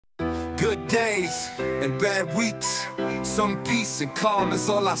Good days and bad weeks, some peace and calm is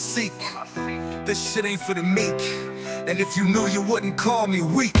all I seek. This shit ain't for the meek, and if you knew you wouldn't call me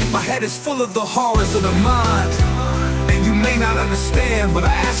weak. My head is full of the horrors of the mind, and you may not understand, but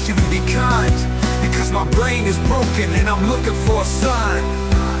I ask you to be kind, because my brain is broken and I'm looking for a sign.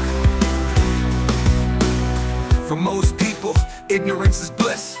 For most people, ignorance is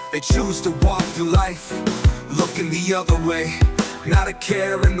bliss. They choose to walk through life looking the other way, not a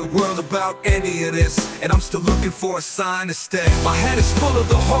care in the world about any of this. And I'm still looking for a sign to stay. My head is full of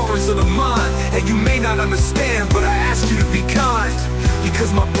the horrors of the mind, and you may not understand, but I ask you to be kind,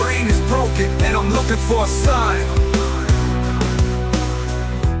 because my brain is broken and I'm looking for a sign.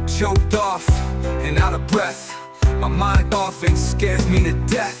 Choked off and out of breath, my mind often scares me to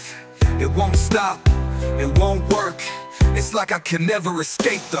death. It won't stop, it won't work. It's like I can never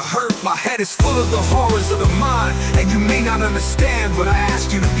escape the hurt. My head is full of the horrors of the mind, and you may not understand, but I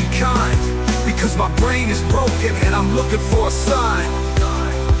ask you to be kind, because my brain is broken and I'm looking for a sign.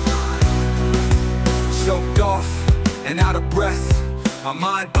 Choked off and out of breath, my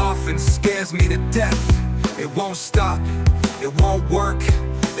mind often scares me to death. It won't stop, it won't work.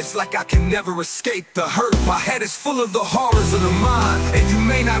 It's like I can never escape the hurt. My head is full of the horrors of the mind, and you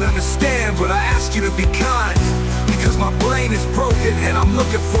may not understand, but I ask you to be kind, because my brain is broken and I'm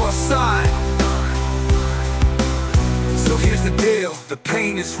looking for a sign. So here's the deal, the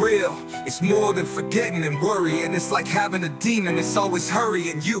pain is real. It's more than forgetting and worrying. It's like having a demon, it's always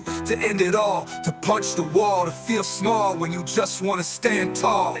hurrying you to end it all, to punch the wall, to feel small when you just want to stand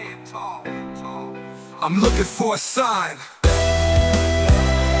tall. I'm looking for a sign.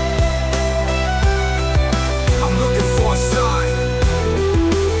 I'm looking for a sign.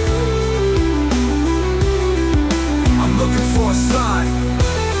 I'm looking for a sign.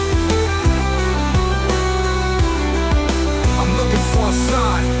 I'm looking for a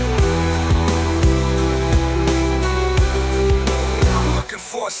sign. I'm looking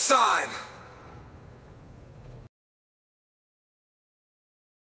for a sign.